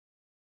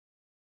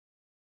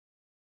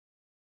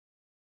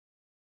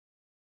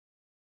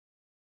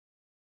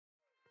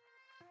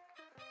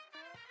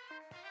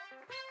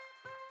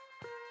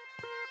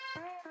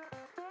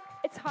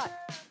hot.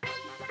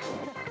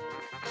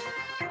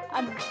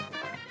 Um,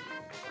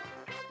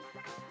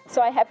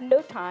 so I have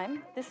no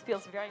time. This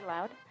feels very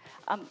loud.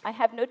 I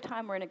have no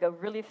time. We're going to go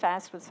really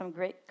fast with some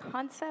great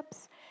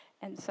concepts.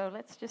 And so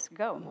let's just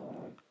go.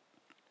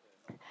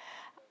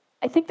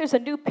 I think there's a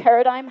new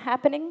paradigm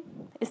happening.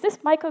 Is this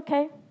mic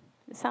okay?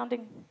 Is it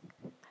sounding?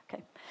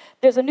 Okay.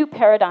 There's a new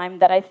paradigm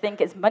that I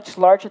think is much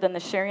larger than the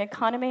sharing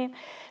economy,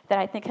 that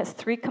I think has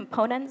three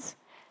components: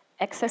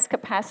 excess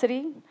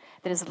capacity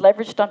that is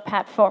leveraged on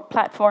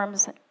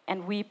platforms,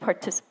 and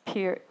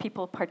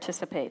people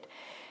participate.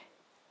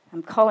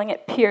 I'm calling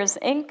it Peers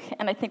Inc.,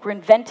 and I think we're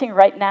inventing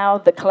right now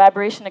the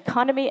collaboration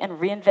economy and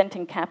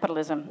reinventing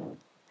capitalism.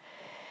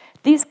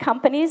 These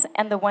companies,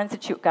 and the ones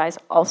that you guys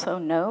also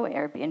know,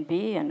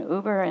 Airbnb and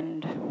Uber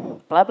and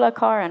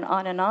BlaBlaCar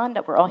and on,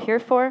 that we're all here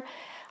for,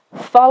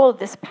 follow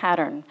this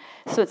pattern.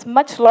 So it's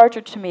much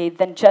larger to me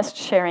than just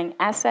sharing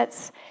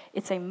assets.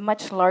 It's a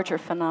much larger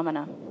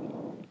phenomena.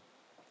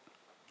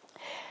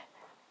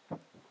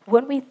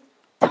 When we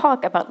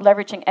talk about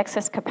leveraging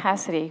excess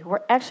capacity,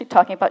 we're actually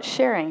talking about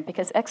sharing,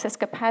 because excess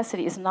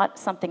capacity is not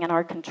something in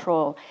our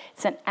control.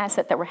 It's an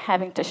asset that we're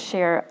having to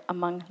share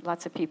among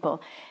lots of people.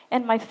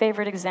 And my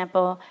favorite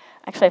example,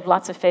 actually I have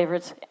lots of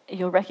favorites,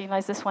 you'll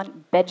recognize this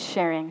one, bed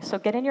sharing. So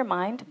get in your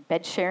mind,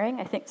 bed sharing.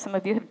 I think some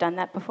of you have done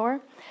that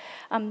before.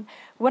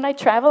 When I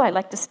travel, I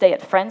like to stay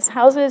at friends'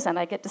 houses, and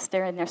I get to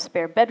stay in their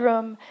spare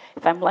bedroom.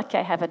 If I'm lucky,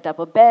 I have a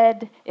double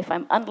bed. If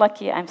I'm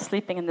unlucky, I'm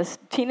sleeping in this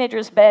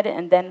teenager's bed,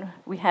 and then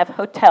we have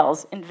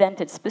hotels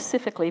invented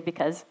specifically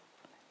because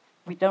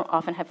we don't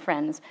often have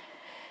friends.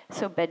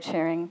 So bed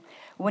sharing.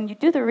 When you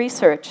do the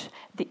research,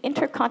 the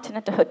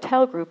Intercontinental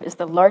Hotel Group is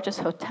the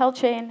largest hotel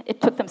chain.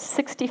 It took them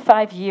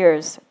 65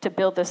 years to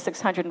build those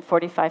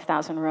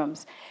 645,000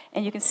 rooms.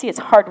 And you can see it's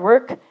hard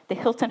work. The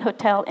Hilton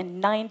Hotel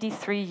in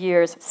 93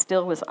 years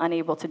still was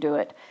unable to do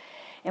it.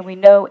 And we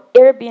know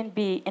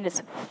Airbnb in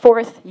its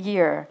 4th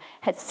year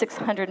had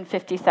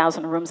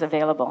 650,000 rooms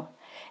available.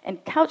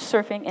 And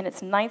Couchsurfing in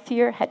its 9th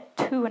year had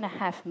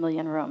 2.5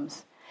 million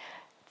rooms.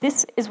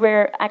 This is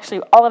where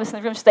actually all of us in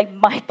the room should say,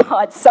 my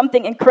God,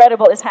 something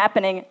incredible is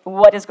happening.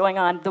 What is going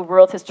on? The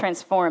world has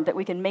transformed, that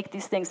we can make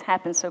these things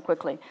happen so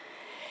quickly.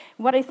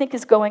 What I think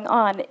is going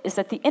on is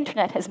that the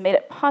internet has made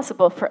it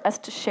possible for us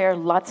to share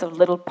lots of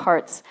little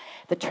parts.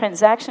 The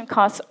transaction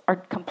costs are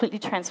completely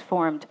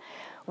transformed.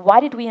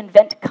 Why did we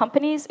invent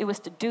companies? It was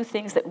to do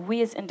things that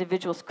we as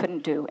individuals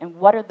couldn't do. And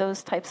what are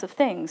those types of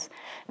things?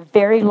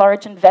 Very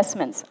large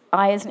investments.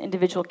 I as an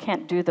individual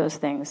can't do those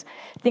things.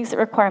 Things that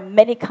require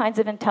many kinds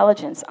of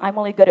intelligence. I'm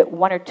only good at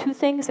 1 or 2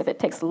 things. If it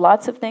takes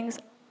lots of things,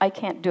 I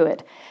can't do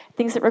it.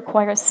 Things that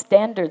require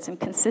standards and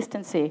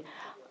consistency.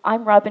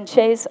 I'm Robin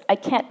Chase. I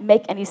can't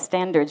make any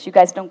standards. You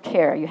guys don't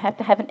care. You have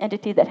to have an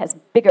entity that has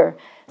bigger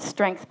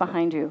strength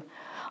behind you.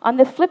 On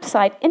the flip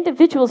side,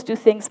 individuals do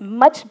things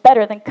much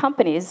better than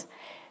companies,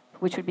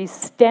 which would be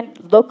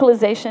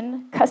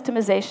localization,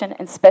 customization,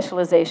 and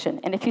specialization.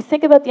 And if you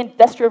think about the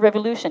Industrial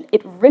Revolution,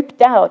 it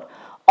ripped out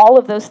all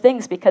of those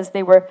things because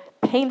they were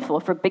painful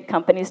for big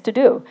companies to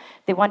do.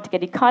 They wanted to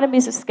get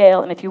economies of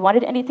scale, and if you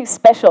wanted anything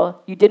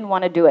special, you didn't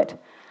want to do it.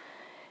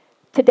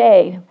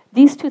 Today,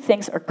 these two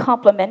things are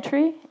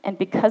complementary, and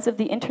because of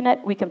the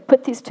internet, we can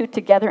put these two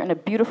together in a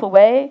beautiful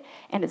way,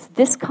 and it's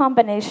this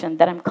combination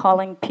that I'm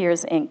calling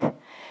Peers Inc.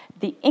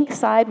 The Inc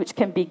side, which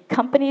can be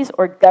companies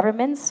or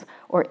governments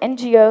or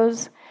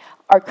NGOs,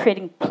 are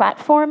creating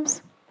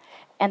platforms,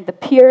 and the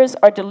peers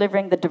are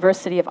delivering the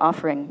diversity of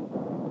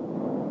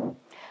offering.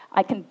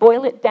 I can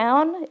boil it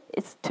down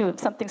to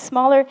something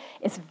smaller.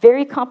 It's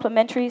very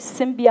complementary,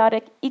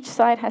 symbiotic. Each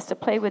side has to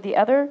play with the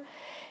other,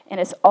 and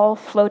it's all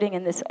floating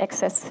in this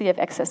sea of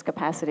excess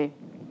capacity.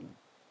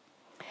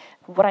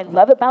 What I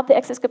love about the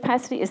excess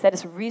capacity is that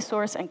it's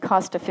resource and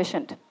cost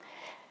efficient.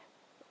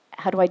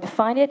 How do I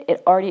define it?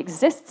 It already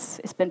exists,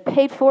 it's been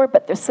paid for,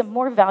 but there's some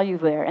more value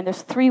there, and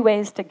there's 3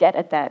 ways to get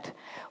at that.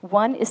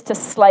 One is to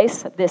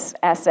slice this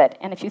asset,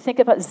 and if you think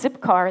about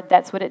Zipcar,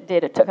 that's what it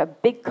did. It took a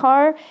big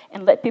car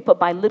and let people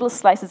buy little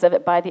slices of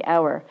it by the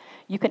hour.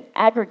 You can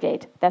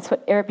aggregate. That's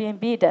what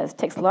Airbnb does.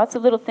 Takes lots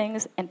of little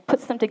things and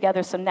puts them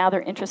together so now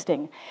they're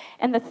interesting.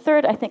 And the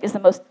third, I think, is the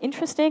most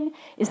interesting,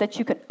 is that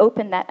you can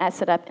open that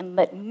asset up and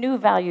let new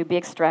value be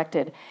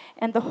extracted.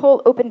 And the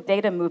whole open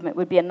data movement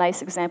would be a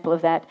nice example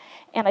of that.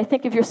 And I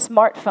think of your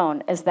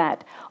smartphone as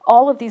that.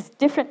 All of these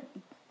different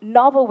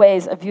novel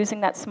ways of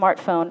using that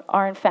smartphone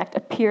are, in fact, a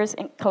peers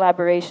in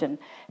collaboration.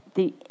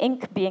 The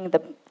Inc. being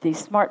the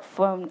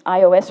smartphone,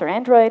 iOS or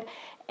Android,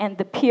 and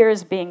the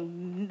peers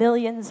being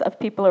millions of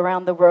people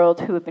around the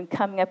world who have been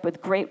coming up with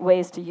great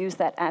ways to use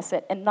that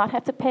asset and not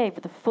have to pay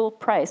for the full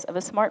price of a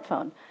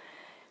smartphone.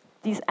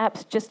 These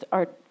apps just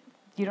are,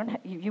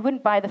 you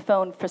wouldn't buy the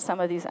phone for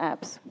some of these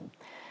apps.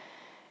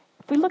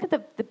 If we look at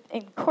the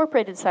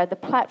incorporated side, the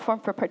platform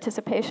for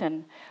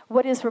participation,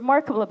 what is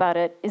remarkable about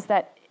it is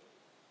that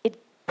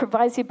it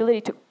provides the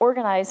ability to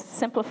organize,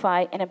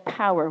 simplify, and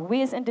empower.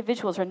 We as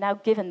individuals are now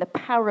given the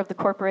power of the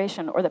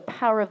corporation or the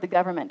power of the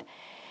government.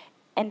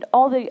 And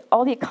all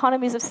the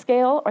economies of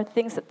scale are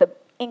things that the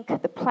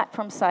Inc., the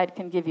platform side,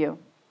 can give you.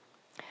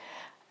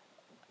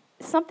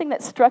 something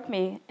that struck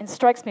me and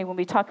strikes me when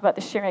we talk about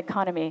the sharing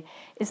economy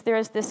is there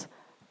is this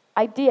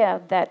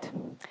idea that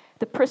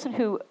the person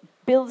who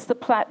builds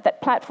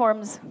that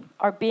platforms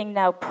are being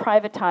now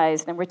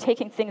privatized, and we're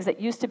taking things that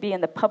used to be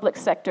in the public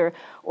sector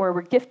or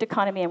were gift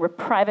economy and we're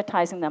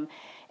privatizing them.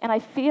 And I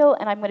feel,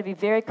 and I'm going to be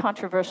very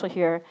controversial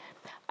here,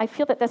 I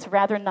feel that that's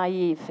rather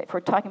naive if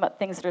we're talking about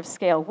things that are of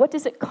scale. What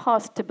does it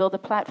cost to build a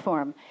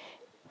platform?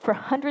 For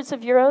hundreds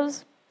of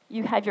euros,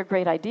 you have your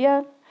great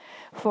idea.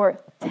 For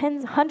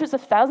hundreds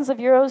of thousands of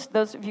euros,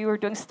 those of you who are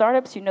doing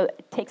startups, you know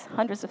it takes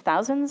hundreds of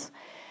thousands.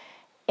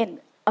 In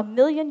 €1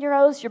 million,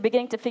 you're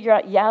beginning to figure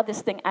out, yeah,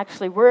 this thing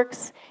actually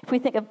works. If we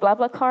think of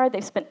BlaBlaCar,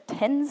 they've spent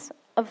tens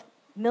of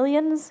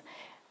millions.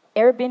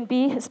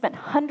 Airbnb has spent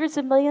hundreds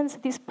of millions.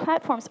 These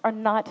platforms are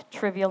not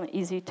trivial and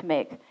easy to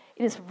make.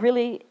 It's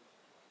really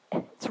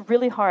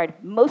hard.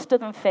 Most of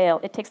them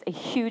fail. It takes a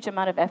huge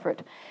amount of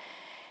effort.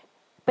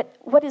 But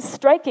what is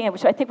striking,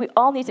 which I think we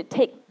all need to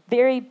take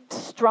very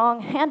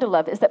strong handle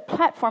of, is that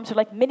platforms are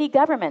like mini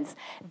governments.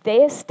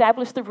 They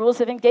establish the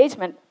rules of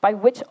engagement by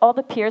which all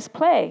the peers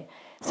play.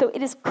 So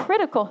it is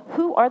critical,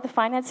 who are the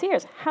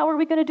financiers? How are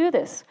we going to do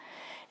this?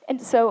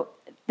 And so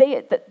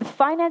the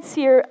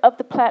financier of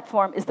the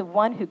platform is the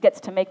one who gets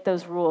to make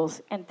those rules.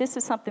 And this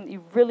is something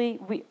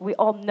that we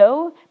all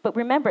know, but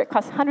remember, it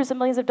costs hundreds of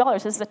millions of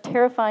dollars. This is a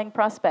terrifying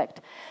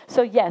prospect.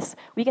 So yes,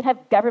 we can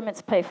have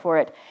governments pay for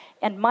it.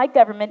 And my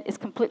government is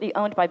completely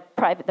owned by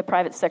the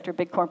private sector,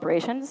 big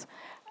corporations.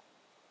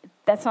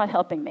 That's not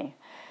helping me.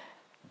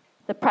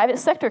 The private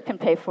sector can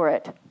pay for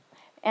it.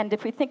 And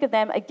if we think of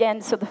them, again,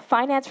 so the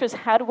financiers,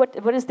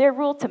 what is their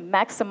rule? To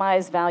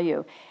maximize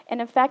value. And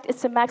in fact,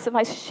 it's to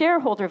maximize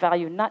shareholder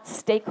value, not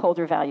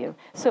stakeholder value.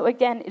 So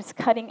again, it's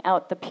cutting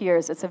out the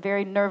peers. It's a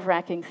very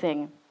nerve-wracking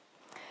thing.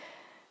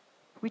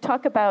 We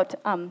talk about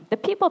the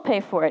people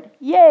pay for it.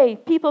 Yay,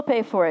 people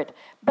pay for it.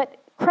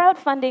 But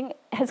crowdfunding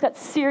has got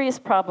serious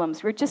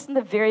problems. We're just in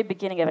the very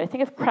beginning of it. I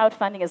think of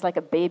crowdfunding as like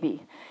a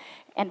baby.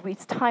 And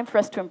it's time for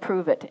us to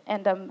improve it.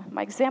 And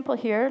my example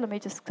here, let me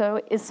just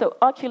go, is so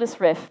Oculus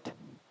Rift.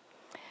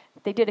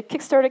 They did a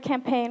Kickstarter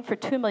campaign for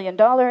 $2 million.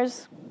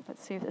 Let's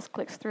see if this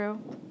clicks through.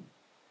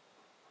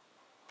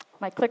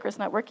 My clicker's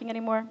not working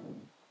anymore.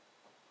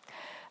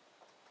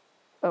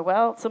 Oh,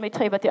 well, so let me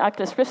tell you about the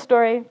Oculus Rift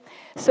story.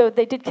 So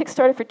they did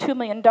Kickstarter for $2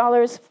 million.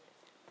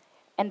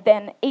 And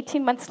then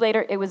 18 months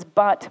later, it was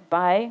bought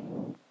by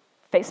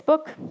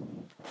Facebook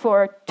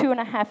for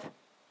 $2.5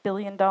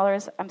 billion.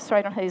 I'm sorry,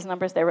 I don't have these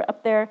numbers. They were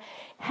up there.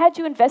 Had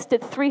you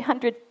invested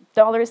 $300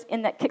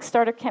 in that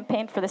Kickstarter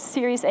campaign for the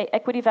Series A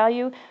equity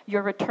value,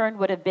 your return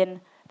would have been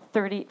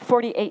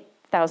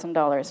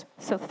 $48,000.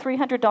 So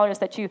 $300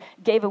 that you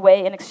gave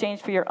away in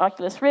exchange for your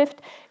Oculus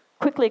Rift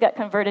quickly got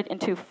converted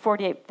into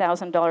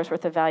 $48,000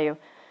 worth of value.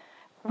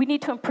 We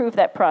need to improve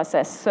that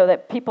process so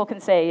that people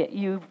can say,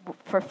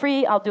 for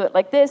free, I'll do it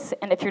like this,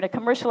 and if you're going to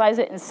commercialize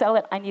it and sell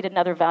it, I need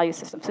another value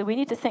system. So we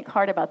need to think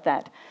hard about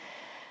that.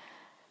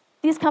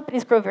 These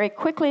companies grow very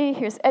quickly.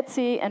 Here's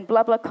Etsy and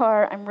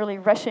BlaBlaCar. I'm really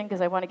rushing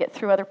because I want to get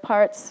through other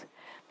parts.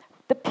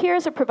 The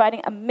peers are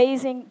providing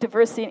amazing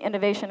diversity and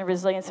innovation and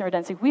resilience and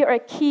redundancy. We are a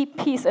key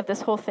piece of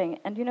this whole thing.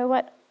 And you know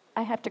what?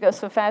 I have to go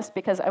so fast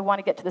because I want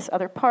to get to this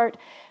other part.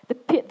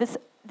 The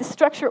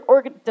structure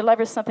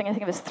delivers something I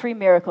think of as 3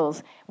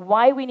 miracles.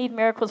 Why we need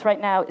miracles right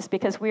now is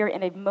because we are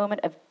in a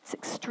moment of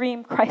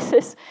extreme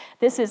crisis.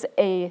 This is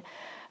a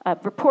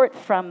report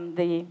from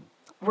the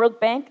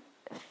World Bank,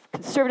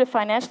 conservative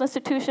financial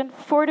institution.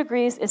 4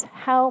 degrees is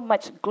how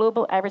much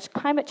global average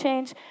climate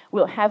change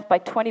we'll have by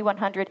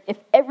 2100 if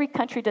every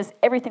country does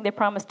everything they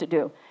promised to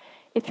do.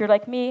 If you're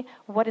like me,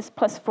 what does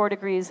plus 4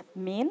 degrees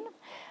mean?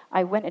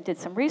 I went and did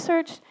some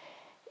research.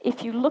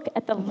 If you look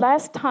at the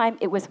last time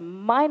it was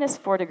minus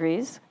 4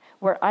 degrees,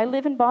 where I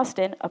live in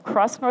Boston,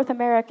 across North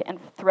America and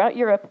throughout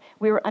Europe,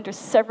 we were under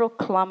several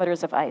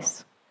kilometers of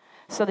ice.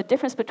 So the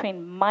difference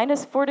between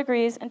minus 4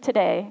 degrees and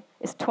today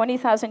is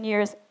 20,000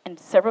 years and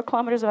several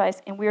kilometers of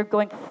ice, and we are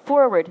going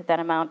forward that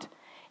amount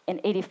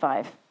in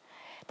 85.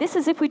 This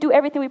is if we do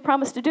everything we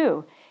promised to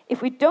do.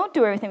 If we don't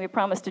do everything we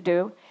promised to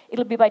do,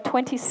 it'll be by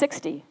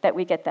 2060 that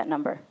we get that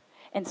number.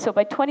 And so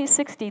by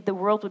 2060, the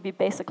world would be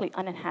basically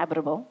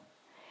uninhabitable.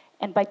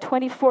 And by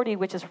 2040,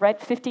 which is right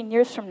 15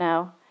 years from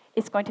now,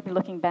 it's going to be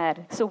looking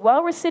bad. So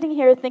while we're sitting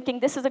here thinking,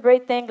 this is a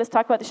great thing, let's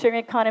talk about the sharing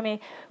economy,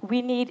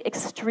 we need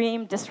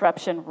extreme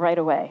disruption right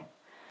away.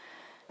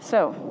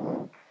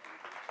 So,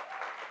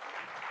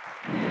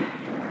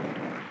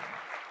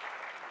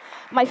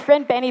 my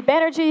friend Benny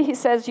Banerjee, he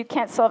says you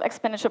can't solve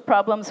exponential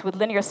problems with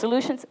linear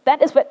solutions.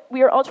 That is what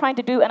we are all trying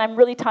to do, and I'm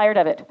really tired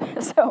of it.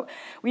 So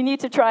we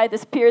need to try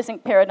this peers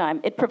Inc.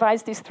 paradigm. It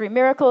provides these 3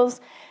 miracles.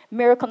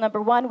 Miracle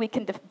number 1,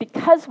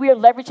 because we are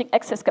leveraging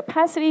excess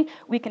capacity,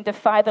 we can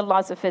defy the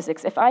laws of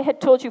physics. If I had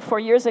told you 4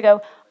 years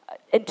ago,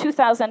 in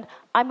 2000,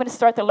 I'm going to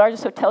start the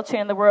largest hotel chain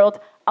in the world,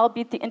 I'll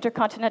beat the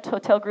Intercontinental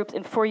Hotel Groups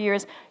in 4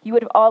 years, you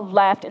would have all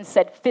laughed and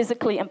said,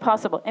 physically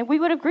impossible. And we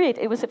would have agreed,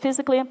 it was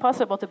physically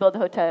impossible to build the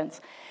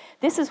hotels.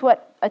 This is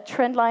what a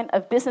trend line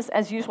of business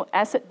as usual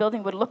asset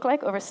building would look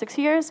like over 6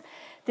 years.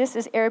 This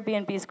is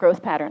Airbnb's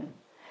growth pattern.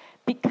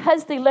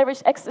 because they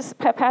leverage excess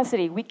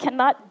capacity. We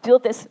cannot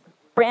build this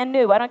brand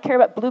new. I don't care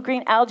about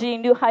blue-green algae,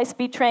 new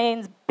high-speed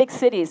trains, big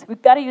cities.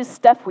 We've got to use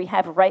stuff we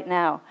have right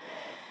now.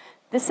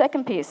 The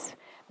second piece,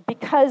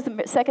 because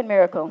the second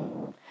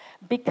miracle,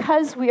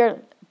 because we are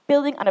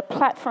building on a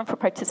platform for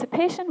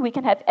participation, we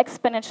can have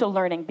exponential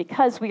learning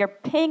because we are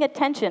paying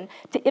attention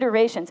to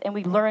iterations and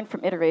we learn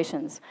from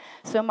iterations.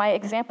 So my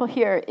example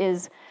here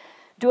is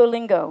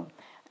Duolingo.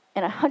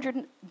 And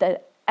the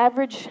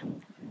average,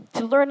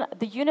 to learn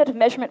the unit of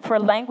measurement for a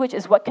language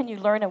is what can you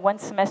learn in one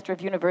semester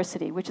of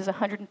university, which is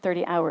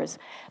 130 hours.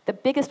 The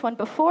biggest one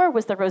before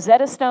was the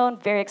Rosetta Stone,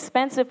 very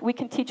expensive. We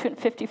can teach you in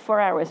 54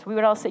 hours. We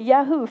would all say,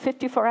 yahoo,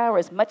 54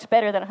 hours, much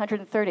better than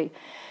 130.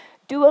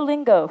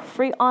 Duolingo,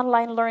 free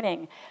online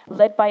learning,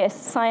 led by a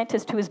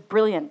scientist who is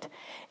brilliant.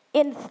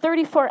 In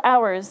 34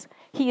 hours,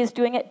 he is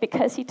doing it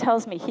because he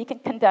tells me he can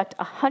conduct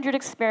 100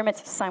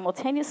 experiments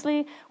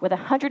simultaneously with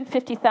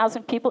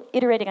 150,000 people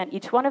iterating on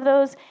each one of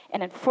those,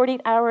 and in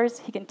 48 hours,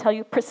 he can tell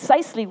you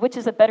precisely which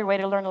is a better way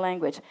to learn a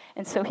language,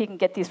 and so he can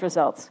get these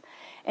results.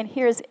 And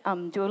here's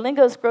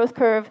Duolingo's growth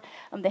curve.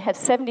 They have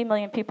 70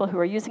 million people who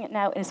are using it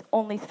now, and it's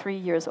only 3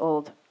 years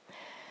old.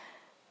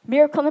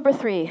 Miracle number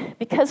 3,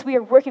 because we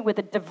are working with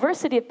a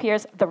diversity of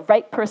peers, the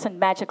right person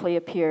magically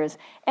appears.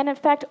 And in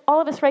fact, all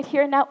of us right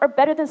here now are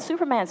better than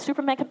Superman.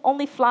 Superman can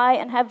only fly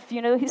and have,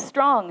 he's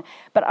strong.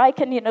 But I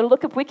can,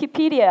 look up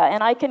Wikipedia,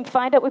 and I can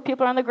find out what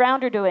people on the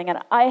ground are doing, and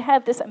I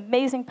have this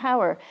amazing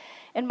power.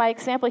 And my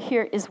example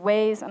here is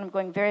Waze, and I'm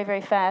going very,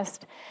 very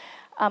fast.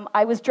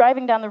 I was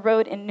driving down the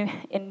road in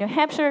New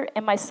Hampshire,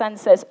 and my son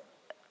says,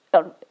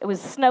 it was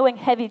snowing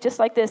heavy, just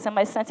like this, and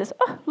my son says,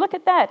 oh, look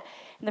at that,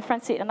 in the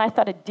front seat. And I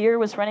thought a deer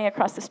was running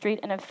across the street,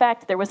 and in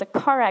fact, there was a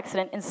car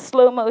accident in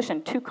slow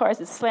motion, 2 cars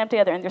that slammed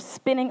together, and they're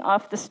spinning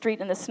off the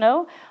street in the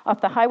snow, off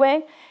the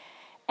highway.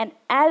 And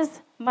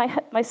as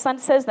my son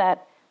says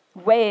that,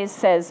 Waze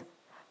says,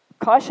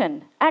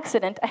 caution,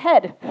 accident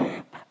ahead.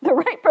 The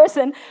right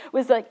person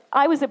was like,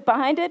 I was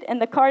behind it, and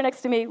the car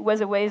next to me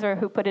was a Wazer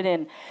who put it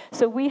in.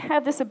 So we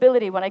have this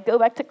ability, when I go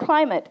back to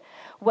climate,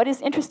 what is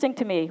interesting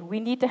to me, we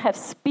need to have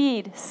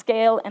speed,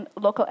 scale, and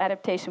local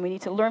adaptation. We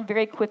need to learn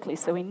very quickly,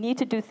 so we need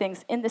to do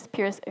things in this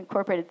peers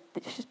incorporated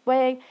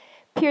way.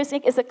 Peers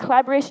Inc. is a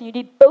collaboration. You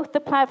need both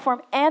the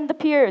platform and the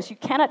peers. You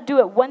cannot do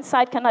it. One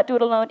side cannot do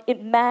it alone. It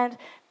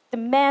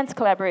demands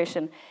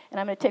collaboration. And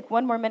I'm going to take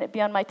one more minute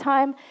beyond my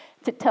time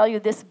to tell you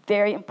this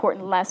very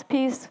important last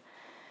piece.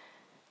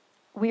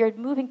 We are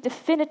moving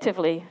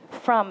definitively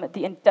from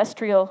the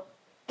industrial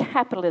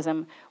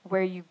capitalism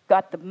where you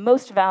got the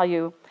most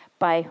value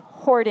by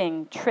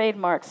hoarding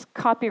trademarks,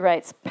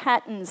 copyrights,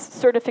 patents,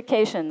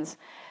 certifications,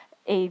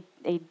 a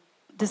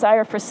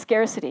desire for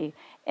scarcity.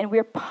 And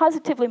we're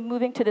positively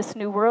moving to this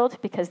new world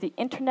because the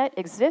internet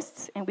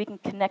exists and we can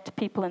connect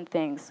people and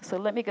things. So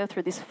let me go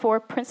through these 4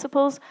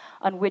 principles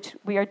on which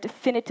we are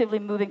definitively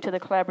moving to the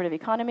collaborative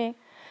economy.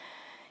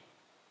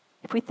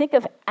 If we think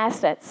of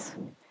assets,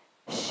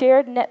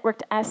 shared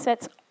networked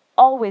assets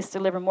always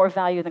deliver more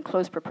value than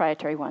closed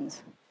proprietary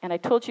ones. And I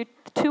told you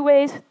 2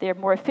 ways, they're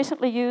more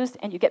efficiently used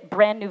and you get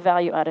brand new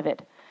value out of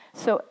it.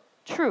 So,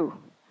 true.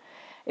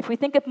 If we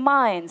think of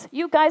minds,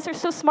 you guys are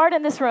so smart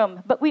in this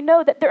room, but we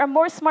know that there are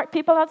more smart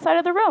people outside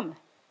of the room.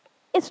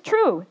 It's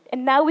true,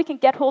 and now we can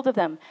get hold of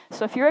them.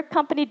 So if you're a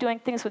company doing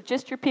things with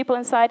just your people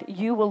inside,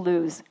 you will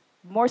lose.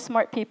 More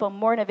smart people,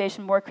 more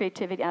innovation, more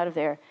creativity out of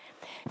there.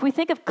 If we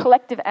think of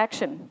collective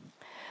action,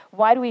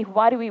 why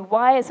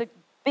as a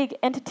big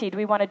entity do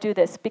we want to do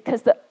this?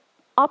 Because the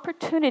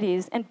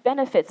opportunities and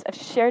benefits of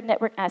shared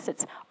network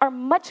assets are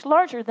much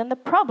larger than the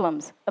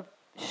problems of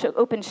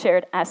open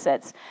shared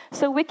assets.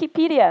 So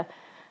Wikipedia,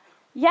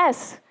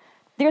 yes,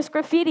 there's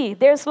graffiti,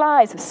 there's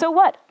lies. So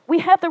what? We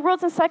have the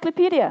world's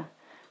encyclopedia.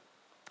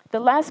 The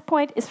last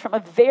point is from a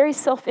very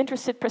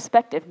self-interested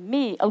perspective.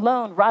 Me,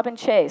 alone, Robin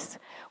Chase.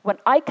 When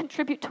I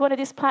contribute to one of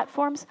these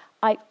platforms,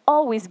 I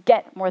always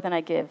get more than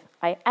I give.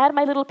 I add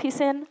my little piece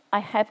in, I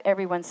have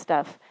everyone's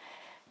stuff.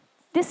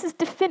 This is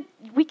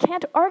we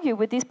can't argue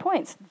with these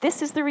points.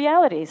 This is the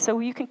reality. So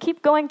you can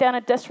keep going down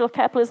industrial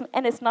capitalism,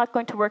 and it's not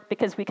going to work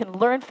because we can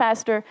learn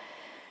faster.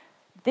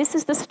 This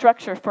is the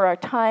structure for our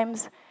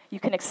times. You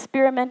can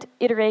experiment,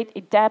 iterate,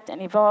 adapt,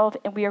 and evolve.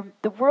 And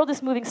the world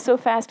is moving so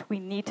fast, we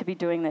need to be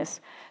doing this.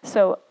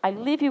 So I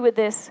leave you with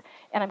this,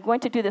 and I'm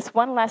going to do this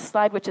one last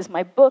slide, which is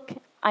my book.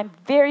 I'm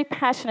very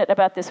passionate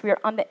about this. We are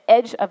on the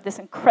edge of this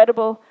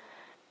incredible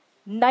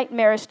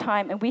nightmarish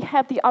time, and we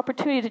have the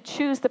opportunity to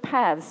choose the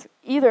paths.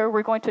 Either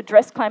we're going to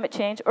address climate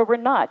change or we're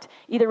not.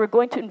 Either we're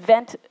going to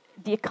invent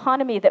the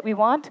economy that we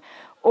want,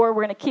 or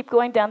we're going to keep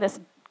going down this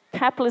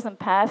capitalism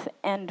path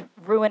and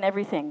ruin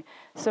everything.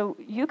 So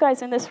you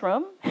guys in this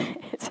room,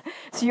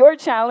 it's your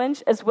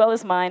challenge as well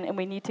as mine, and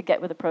we need to get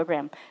with the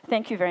program.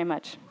 Thank you very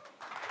much.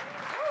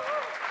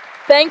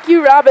 Thank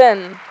you,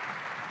 Robin.